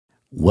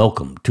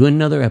Welcome to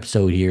another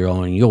episode here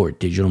on your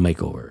Digital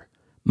Makeover.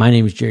 My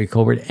name is Jerry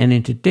Colbert, and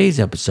in today's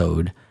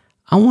episode,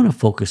 I want to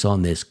focus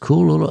on this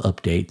cool little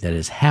update that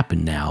has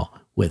happened now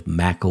with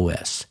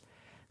macOS.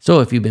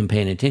 So if you've been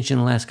paying attention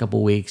the last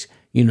couple of weeks,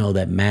 you know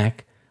that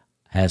Mac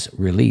has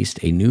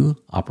released a new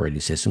operating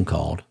system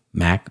called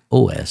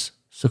macOS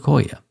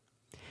Sequoia.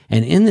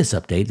 And in this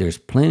update, there's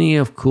plenty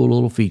of cool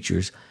little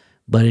features,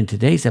 but in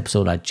today's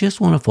episode, I just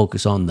want to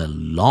focus on the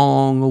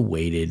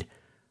long-awaited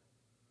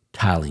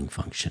tiling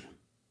function.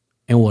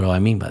 And what do I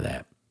mean by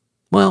that?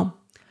 Well,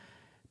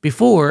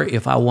 before,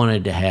 if I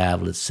wanted to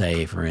have, let's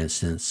say, for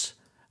instance,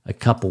 a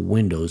couple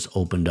windows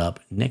opened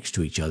up next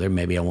to each other,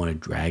 maybe I want to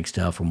drag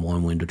stuff from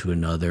one window to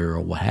another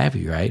or what have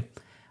you, right?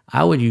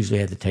 I would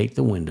usually have to take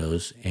the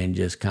windows and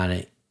just kind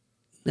of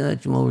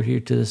nudge them over here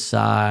to the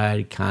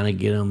side, kind of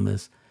get them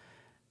as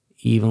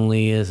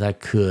evenly as I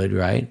could,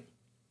 right?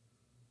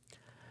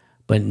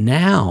 But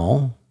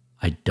now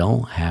I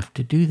don't have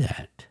to do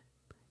that.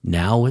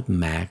 Now with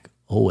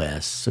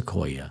macOS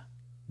Sequoia,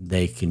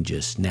 they can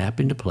just snap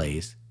into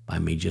place by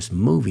me just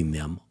moving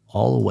them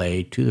all the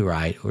way to the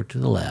right or to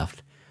the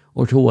left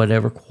or to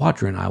whatever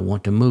quadrant I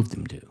want to move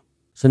them to.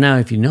 So now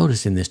if you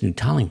notice in this new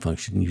tiling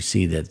function, you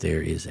see that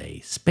there is a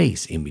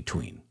space in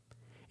between.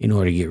 In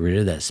order to get rid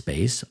of that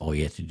space, all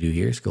you have to do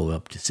here is go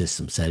up to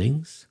System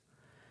Settings,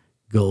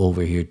 go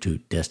over here to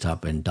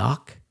Desktop and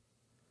Dock,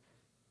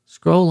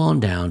 scroll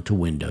on down to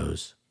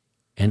Windows,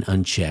 and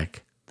uncheck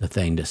the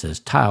thing that says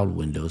Tiled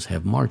Windows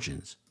Have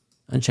Margins.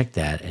 Uncheck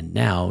that, and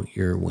now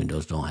your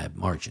windows don't have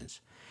margins.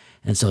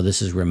 And so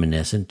this is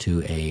reminiscent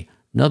to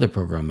another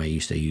program I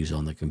used to use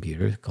on the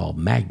computer called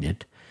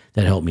Magnet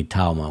that helped me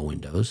tile my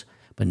windows.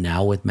 But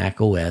now with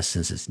macOS,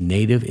 since it's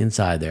native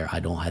inside there, I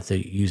don't have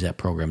to use that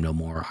program no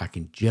more. I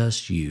can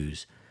just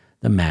use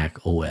the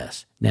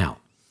macOS. Now,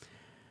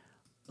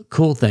 the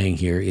cool thing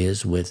here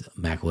is with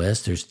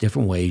macOS, there's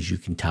different ways you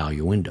can tile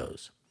your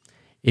windows.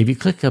 If you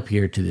click up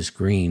here to this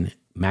green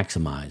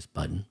Maximize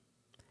button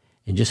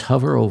and just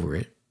hover over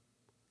it,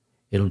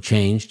 it'll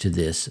change to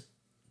this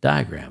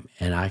diagram,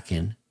 and I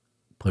can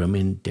put them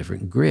in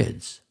different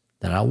grids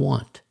that I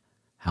want,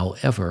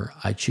 however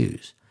I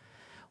choose.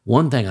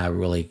 One thing I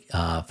really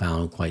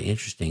found quite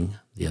interesting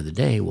the other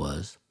day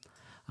was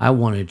I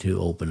wanted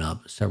to open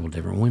up several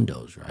different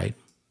windows, right?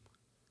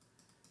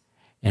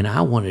 And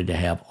I wanted to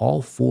have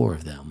all four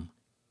of them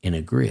in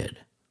a grid.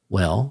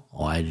 Well,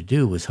 all I had to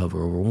do was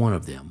hover over one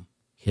of them,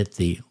 hit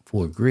the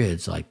four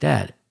grids like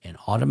that, and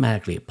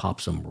automatically it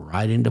pops them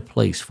right into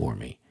place for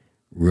me.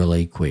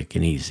 Really quick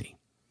and easy.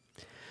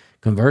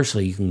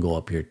 Conversely, you can go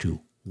up here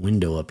to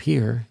Window up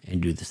here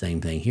and do the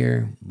same thing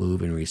here,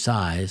 move and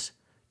resize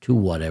to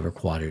whatever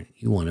quadrant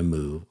you want to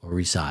move or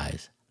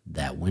resize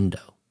that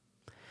window.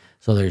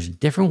 So there's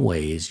different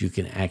ways you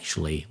can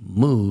actually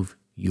move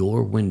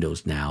your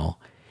windows now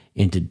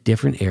into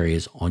different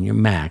areas on your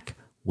Mac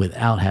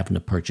without having to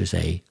purchase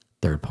a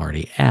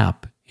third-party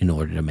app in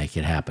order to make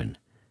it happen.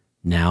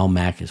 Now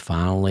Mac is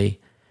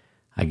finally,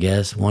 I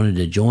guess, wanted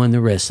to join the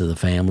rest of the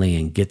family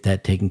and get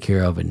that taken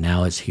care of, and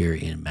now it's here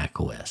in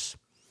macOS.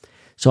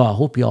 So I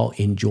hope y'all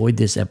enjoyed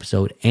this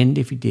episode, and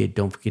if you did,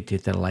 don't forget to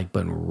hit that like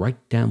button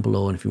right down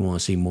below, and if you want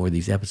to see more of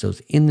these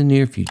episodes in the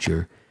near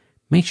future,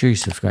 make sure you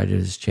subscribe to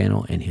this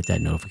channel and hit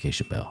that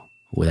notification bell.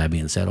 With that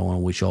being said, I want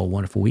to wish y'all a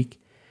wonderful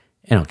week,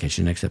 and I'll catch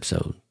you next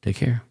episode. Take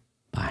care.